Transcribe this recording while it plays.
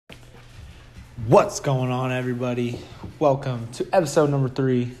What's going on, everybody? Welcome to episode number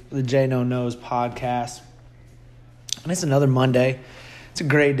 3 of the J No Knows podcast. And it's another Monday. It's a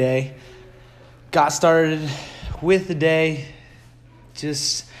great day. Got started with the day.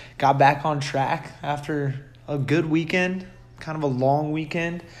 Just got back on track after a good weekend, kind of a long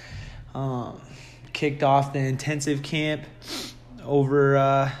weekend. Kicked off the intensive camp over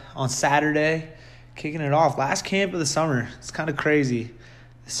on Saturday. Kicking it off. Last camp of the summer. It's kind of crazy.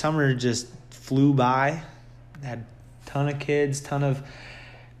 The summer just flew by. Had a ton of kids, ton of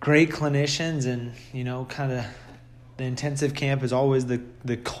great clinicians, and kind of the intensive camp is always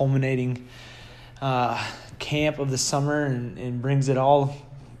the culminating camp of the summer, and brings it all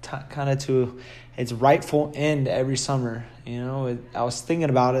kind of to its rightful end every summer. I was thinking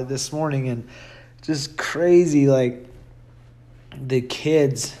about it this morning, and just crazy, like the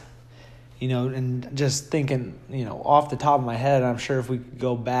kids, and just thinking, off the top of my head, I'm sure if we could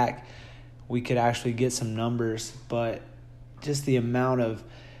go back, we could actually get some numbers, but just the amount of,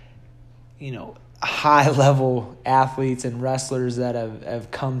 high-level athletes and wrestlers that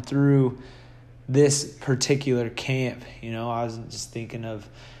have come through this particular camp. I was just thinking of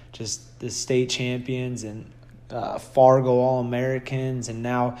just the state champions and Fargo All-Americans, and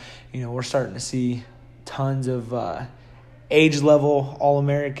now, we're starting to see tons of age-level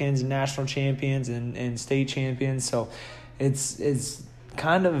All-Americans and national champions and state champions. So it's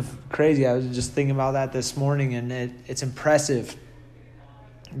kind of crazy. I was just thinking about that this morning, and it's impressive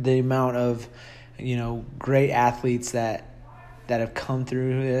the amount of great athletes that have come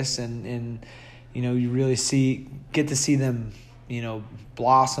through this, and you really get to see them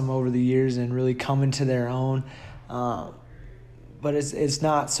blossom over the years and really come into their own. But it's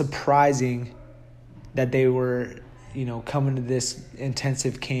not surprising that they were coming to this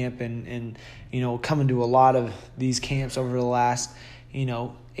intensive camp and coming to a lot of these camps over the last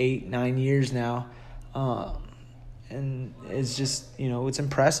 8-9 years now. And it's just, it's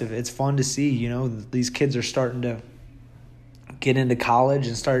impressive. It's fun to see, these kids are starting to get into college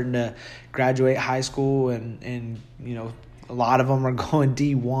and starting to graduate high school, and a lot of them are going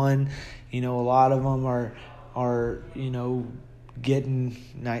D1. A lot of them are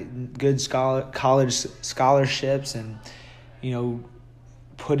getting good college scholarships, and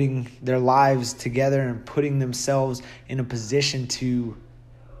putting their lives together and putting themselves in a position to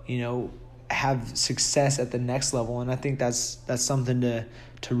have success at the next level. And I think that's something to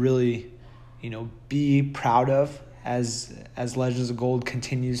really be proud of as Legends of Gold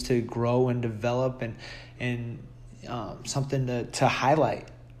continues to grow and develop, and something to highlight,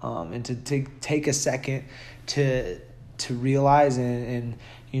 and to take a second to realize and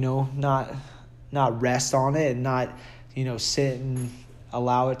not rest on it, and not sit and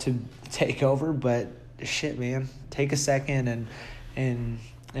allow it to take over, but shit, man, take a second and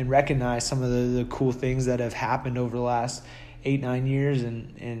recognize some of the cool things that have happened over the last 8-9 years,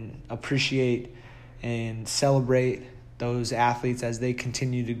 and appreciate and celebrate those athletes as they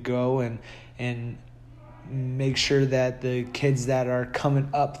continue to go, and make sure that the kids that are coming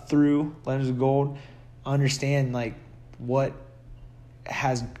up through Legends of Gold understand like what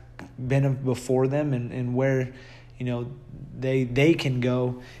has been before them, and where they can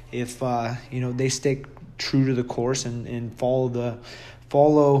go if they stick true to the course and follow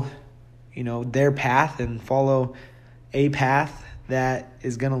their path, and follow a path that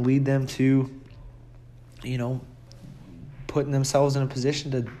is going to lead them to putting themselves in a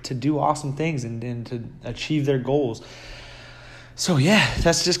position to do awesome things and to achieve their goals. So yeah,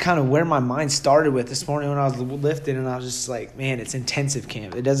 that's just kind of where my mind started with this morning when I was lifting, and I was just like, man, it's intensive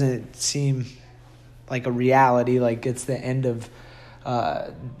camp. It doesn't seem like a reality. Like it's the end of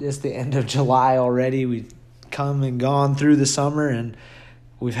July already. We've come and gone through the summer, and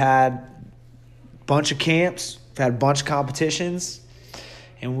we've had a bunch of camps, we've had a bunch of competitions,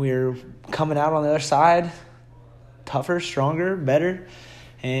 and we're coming out on the other side tougher, stronger, better,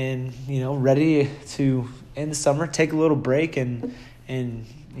 and ready to end the summer, take a little break, and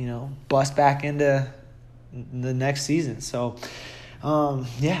bust back into the next season. So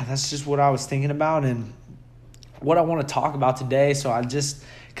that's just what I was thinking about and what I want to talk about today. So I've just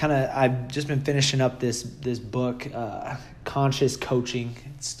been finishing up this book, Conscious Coaching.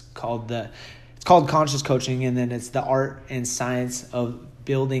 It's called Conscious Coaching, and then it's the art and science of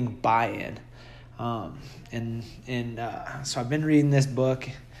building buy-in. So I've been reading this book,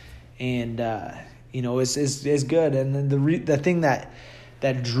 and it's good. And then the thing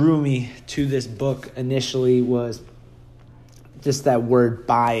that drew me to this book initially was just that word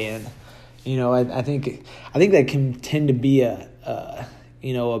buy-in. I think that can tend to be a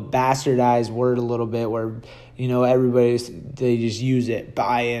a bastardized word a little bit where, they just use it,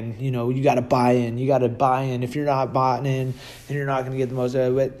 buy in, you got to buy in. You got to buy in. If you're not buying in, then you're not going to get the most out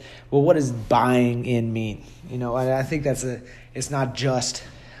of it. Well, what does buying in mean? And I think it's not just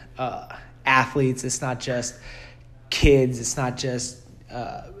athletes. It's not just kids. It's not just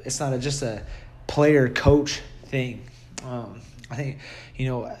a player coach thing. I think,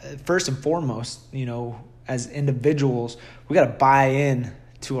 first and foremost, as individuals, we got to buy in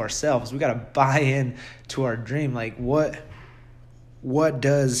to ourselves. We got to buy in to our dream. Like what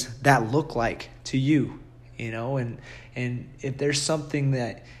does that look like to you? And if there's something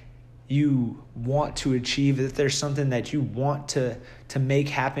that you want to achieve, if there's something that you want to make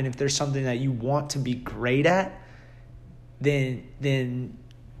happen, if there's something that you want to be great at, then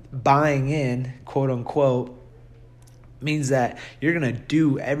buying in, quote unquote, means that you're going to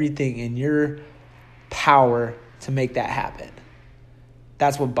do everything in your power to make that happen.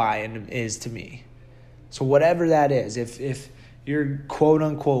 That's what buy-in is to me. So whatever that is, if you're quote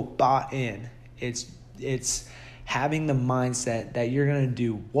unquote bought in, it's having the mindset that you're going to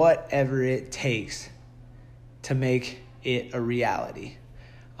do whatever it takes to make it a reality.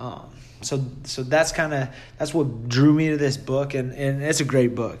 So that's what drew me to this book, and it's a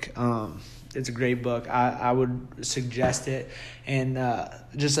great book. It's a great book. I would suggest it. And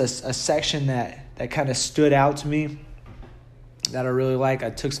just a section that kind of stood out to me that I really like. I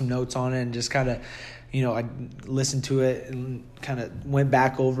took some notes on it and just kind of, I listened to it and kind of went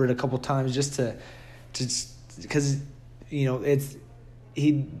back over it a couple times just because, the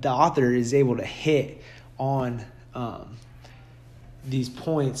author is able to hit on these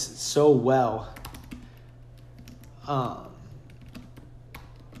points so well.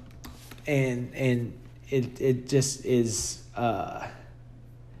 And it just is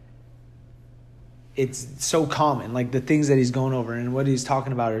it's so common, like the things that he's going over and what he's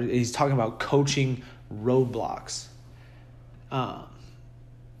talking about. He's talking about coaching roadblocks.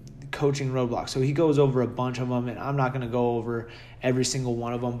 So he goes over a bunch of them, and I'm not going to go over every single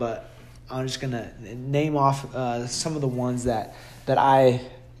one of them, but I'm just going to name off some of the ones that I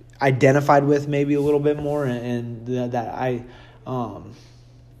identified with maybe a little bit more, and that I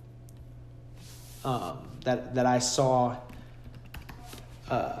that I saw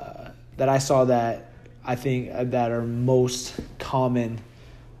that I think that are most common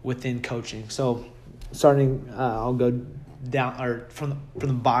within coaching. So starting, I'll go down or from the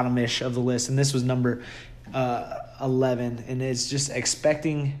bottom-ish of the list, and this was number 11, and it's just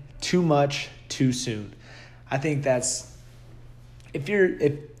expecting too much too soon. I think that's if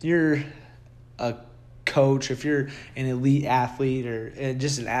you're a coach, if you're an elite athlete or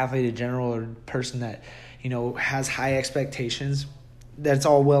just an athlete in general, or a person that has high expectations, that's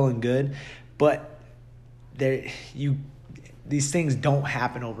all well and good, but these things don't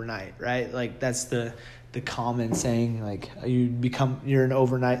happen overnight, right? Like that's the common saying, like you're an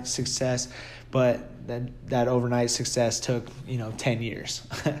overnight success, but that overnight success took 10 years.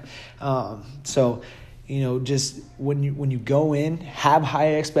 So just when you go in, have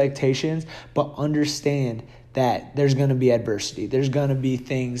high expectations, but understand that there's going to be adversity. There's going to be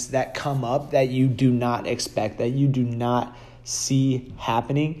things that come up that you do not expect, that you do not see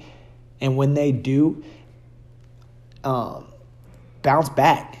happening. And when they do, bounce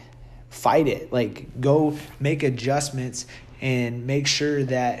back, fight it, like go make adjustments and make sure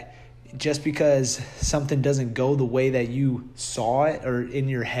that just because something doesn't go the way that you saw it or in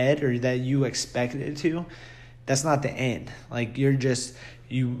your head or that you expected it to, that's not the end. Like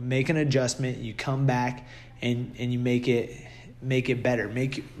you make an adjustment, you come back and you make it better.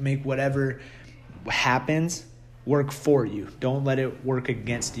 Make whatever happens work for you. Don't let it work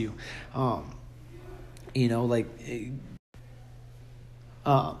against you. So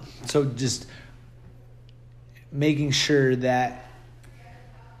just making sure that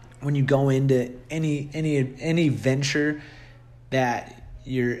when you go into any venture that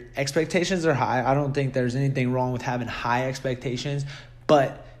your expectations are high. I don't think there's anything wrong with having high expectations,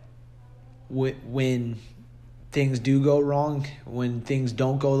 but when things do go wrong, when things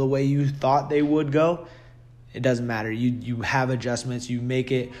don't go the way you thought they would go, it doesn't matter. You have adjustments. You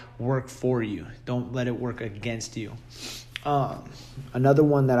make it work for you. Don't let it work against you. Another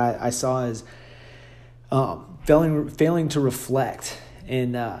one that I saw is failing to reflect.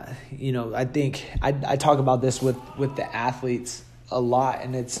 And, I think I talk about this with the athletes a lot,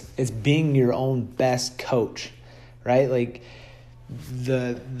 and it's being your own best coach, right? Like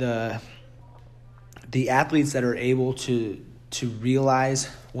the athletes that are able to realize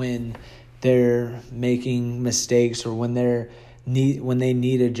when they're making mistakes or when they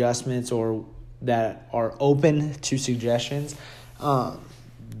need adjustments or that are open to suggestions,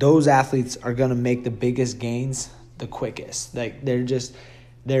 those athletes are going to make the biggest gains the quickest. Like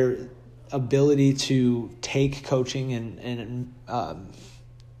their ability to take coaching and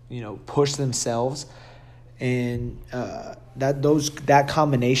push themselves, and that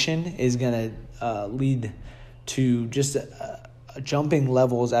combination is going to lead to just jumping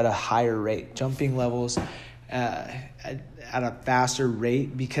levels at a higher rate, jumping levels at a faster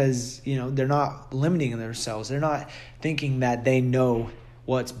rate, because they're not limiting themselves. They're not thinking that they know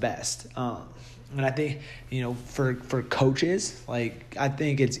what's best. And I think for coaches, like, I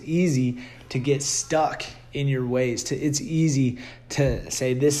think it's easy to get stuck in your ways. It's easy to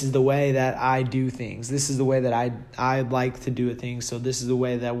say, this is the way that I do things. This is the way that I like to do things. So this is the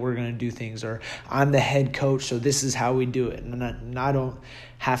way that we're going to do things. Or I'm the head coach, so this is how we do it. And I don't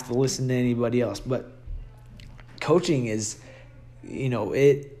have to listen to anybody else. But coaching is,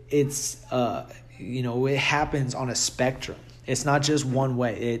 it happens on a spectrum. It's not just one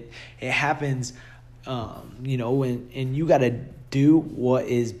way. It happens, and you got to do what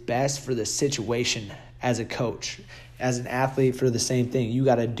is best for the situation. As a coach, as an athlete, for the same thing, you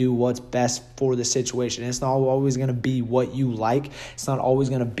got to do what's best for the situation. It's not always going to be what you like. It's not always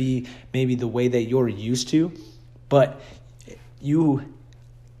going to be maybe the way that you're used to, but you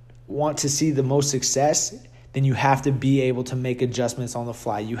want to see the most success, then you have to be able to make adjustments on the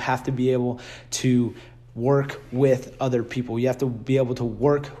fly. You have to be able to work with other people. You have to be able to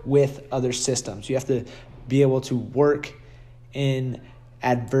work with other systems. You have to be able to work in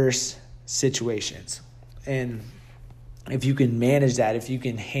adverse situations. And if you can manage that, if you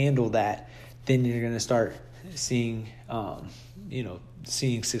can handle that, then you're going to start seeing,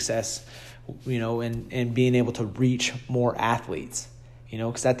 seeing success, and being able to reach more athletes,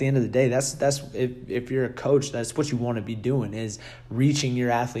 because at the end of the day, that's if you're a coach, that's what you want to be doing, is reaching your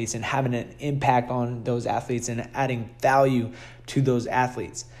athletes and having an impact on those athletes and adding value to those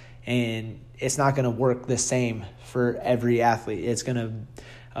athletes. And it's not going to work the same for every athlete. It's going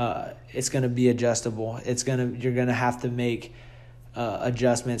to be adjustable. You're going to have to make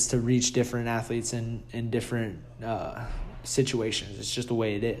adjustments to reach different athletes in different situations. It's just the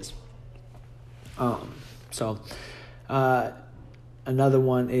way it is. Another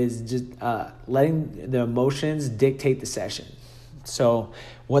one is just letting the emotions dictate the session. So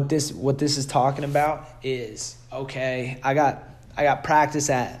what this is talking about is, okay, I got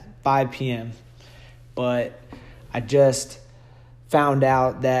practice at 5 p.m., but I just found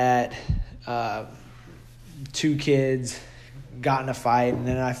out that 2 kids got in a fight, and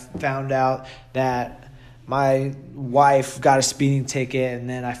then I found out that my wife got a speeding ticket, and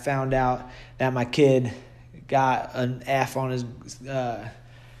then I found out that my kid got an F on his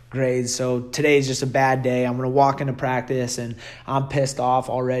grades. So today's just a bad day. I'm going to walk into practice, and I'm pissed off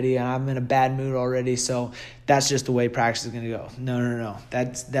already, and I'm in a bad mood already. So that's just the way practice is going to go. No.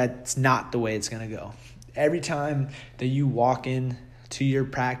 That's not the way it's going to go. Every time that you walk in to your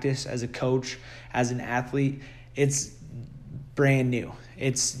practice as a coach, as an athlete, it's brand new.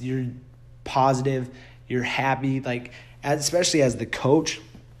 You're positive, you're happy, especially as the coach,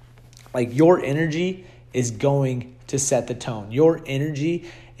 your energy is going to set the tone. Your energy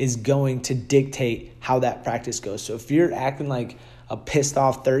is going to dictate how that practice goes. So if you're acting like a pissed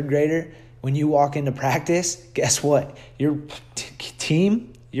off third grader when you walk into practice, guess what? Your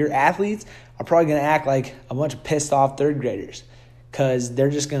team, your athletes are probably going to act like a bunch of pissed off third graders, because they're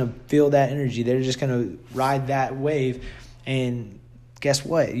just going to feel that energy. They're just going to ride that wave. And guess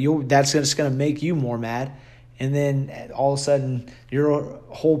what? That's just going to make you more mad. And then all of a sudden, your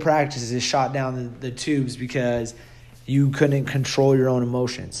whole practice is shot down the tubes because you couldn't control your own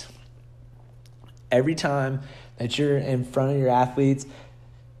emotions. Every time that you're in front of your athletes,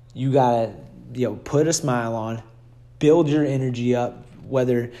 you got to put a smile on, build your energy up,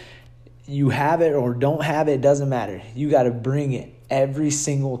 whether you have it or don't have it, doesn't matter. You got to bring it every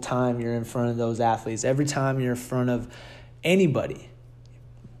single time you're in front of those athletes, every time you're in front of anybody.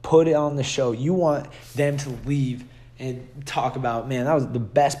 Put it on the show. You want them to leave and talk about, man, that was the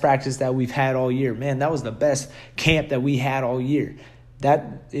best practice that we've had all year. Man, that was the best camp that we had all year.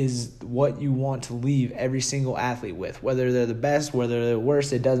 That is what you want to leave every single athlete with. Whether they're the best, whether they're the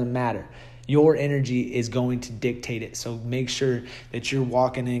worst, it doesn't matter. Your energy is going to dictate it. So make sure that you're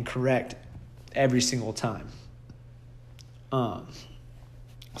walking in correct every single time.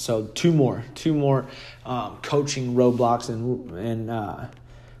 So two more coaching roadblocks and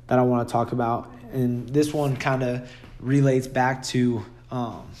that I want to talk about. And this one kind of relates back to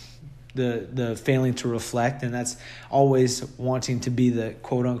the failing to reflect, and that's always wanting to be the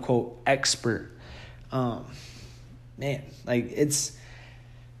quote unquote expert.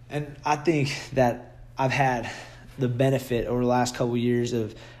 And I think that I've had the benefit over the last couple of years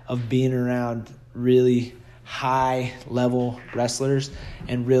of being around really high level wrestlers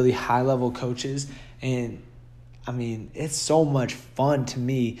and really high level coaches. And I mean, it's so much fun to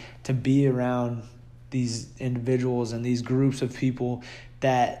me to be around these individuals and these groups of people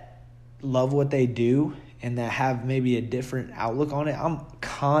that love what they do and that have maybe a different outlook on it. I'm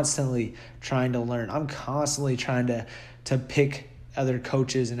constantly trying to learn. I'm constantly trying to pick other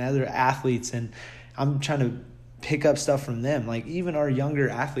coaches and other athletes, and I'm trying to pick up stuff from them. Like even our younger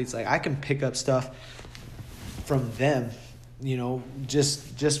athletes, like I can pick up stuff from them,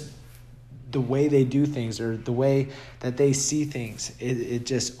 just the way they do things or the way that they see things. It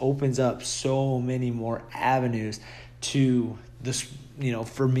just opens up so many more avenues to this,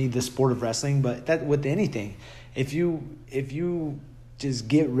 for me, the sport of wrestling. But that with anything, if you just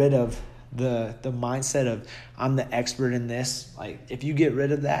get rid of the mindset of I'm the expert in this, like if you get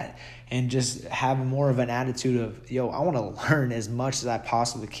rid of that and just have more of an attitude of, I want to learn as much as I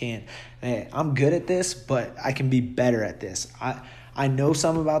possibly can. Hey, I'm good at this, but I can be better at this. I know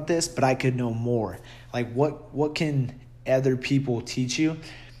some about this, but I could know more. Like what can other people teach you?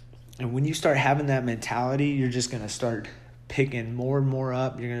 And when you start having that mentality, you're just going to start picking more and more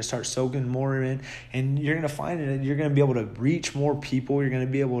up. You're going to start soaking more in, and you're going to find that you're going to be able to reach more people. You're going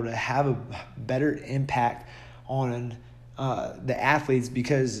to be able to have a better impact on the athletes,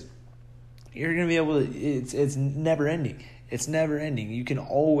 because you're going to be able to, it's never ending. It's never ending. You can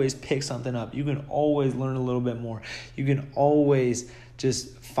always pick something up. You can always learn a little bit more. You can always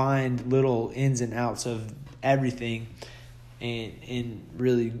just find little ins and outs of everything and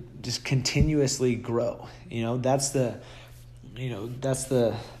really just continuously grow. That's the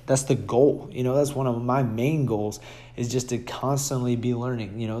goal. That's one of my main goals, is just to constantly be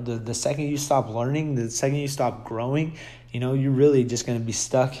learning. The second you stop learning, the second you stop growing, you're really just going to be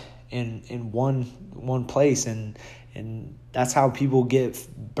stuck in one place, and that's how people get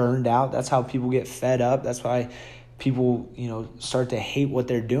burned out. That's how people get fed up. That's why people, start to hate what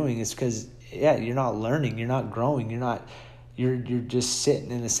they're doing. It's because, you're not learning, you're not growing, you're just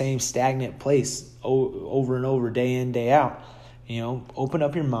sitting in the same stagnant place over and over, day in, day out. Open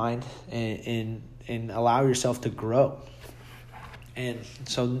up your mind and allow yourself to grow. And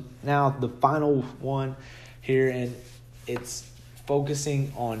so now the final one here, and it's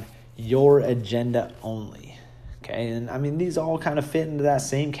focusing on your agenda only. Okay, and I mean, these all kind of fit into that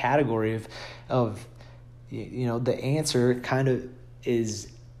same category of the answer kind of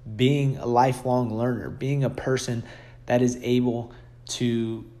is being a lifelong learner, being a person that is able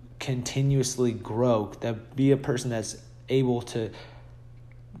to continuously grow, that be a person that's able to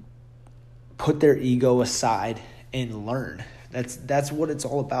put their ego aside and learn. That's what it's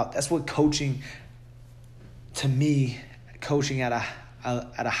all about. That's what coaching, to me, coaching at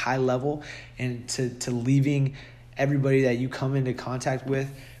a high level, and to leaving everybody that you come into contact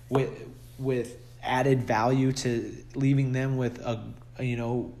with added value, to leaving them with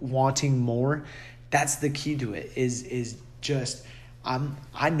wanting more. That's the key to it, is just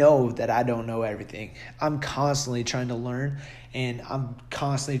I know that I don't know everything. I'm constantly trying to learn, and I'm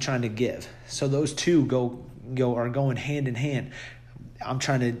constantly trying to give. So those two are going hand in hand. I'm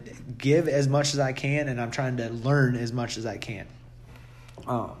trying to give as much as I can, and I'm trying to learn as much as I can.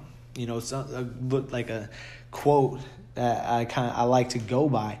 Like a quote that I like to go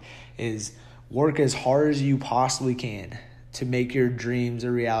by is, work as hard as you possibly can to make your dreams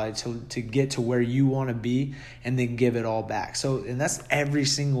a reality, to get to where you want to be, and then give it all back. And that's every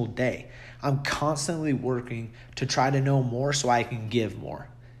single day. I'm constantly working to try to know more so I can give more.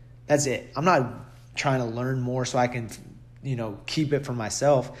 That's it. I'm not trying to learn more so I can, keep it for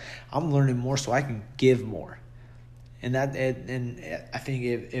myself. I'm learning more so I can give more. And I think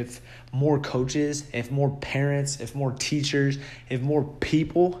if more coaches, if more parents, if more teachers, if more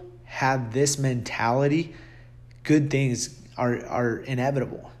people have this mentality, good things are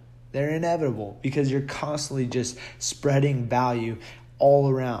inevitable. They're inevitable, because you're constantly just spreading value all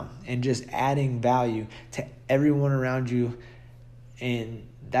around and just adding value to everyone around you. And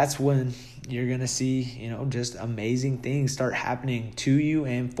that's when you're going to see, just amazing things start happening to you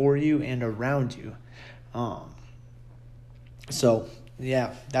and for you and around you. So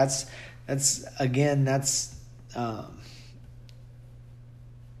yeah, that's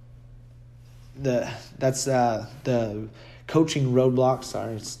the coaching roadblocks.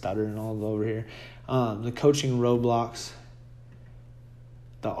 Sorry, stuttering all over here. The coaching roadblocks,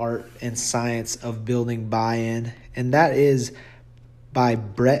 the art and science of building buy-in, and that is by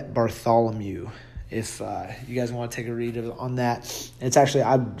Brett Bartholomew. If you guys want to take a read on that, it's actually,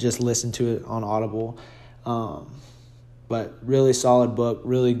 I just listened to it on Audible. But really solid book,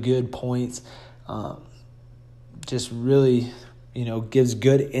 really good points. just really, gives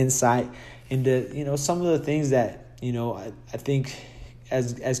good insight into, some of the things that, I think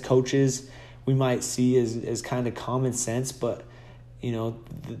as coaches we might see as kind of common sense, but, I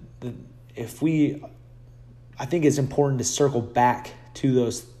think it's important to circle back to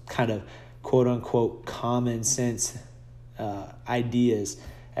those kind of quote unquote common sense ideas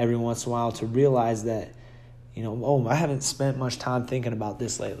every once in a while to realize that, I haven't spent much time thinking about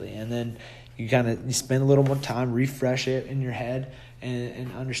this lately. And then you spend a little more time, refresh it in your head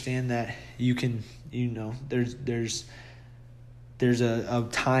and understand that you can, there's a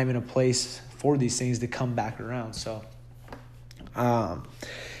time and a place for these things to come back around. So,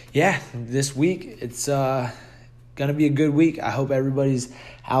 this week it's going to be a good week. I hope everybody's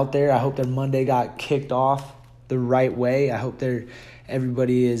out there. I hope their Monday got kicked off the right way. I hope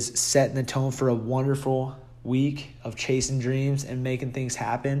everybody is setting the tone for a wonderful week of chasing dreams and making things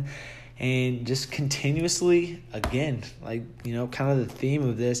happen. And just continuously, again, kind of the theme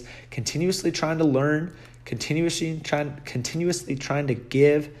of this, continuously trying to learn, continuously trying to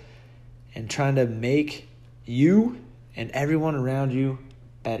give, and trying to make you and everyone around you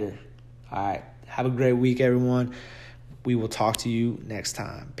better. All right. Have a great week, everyone. We will talk to you next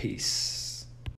time. Peace.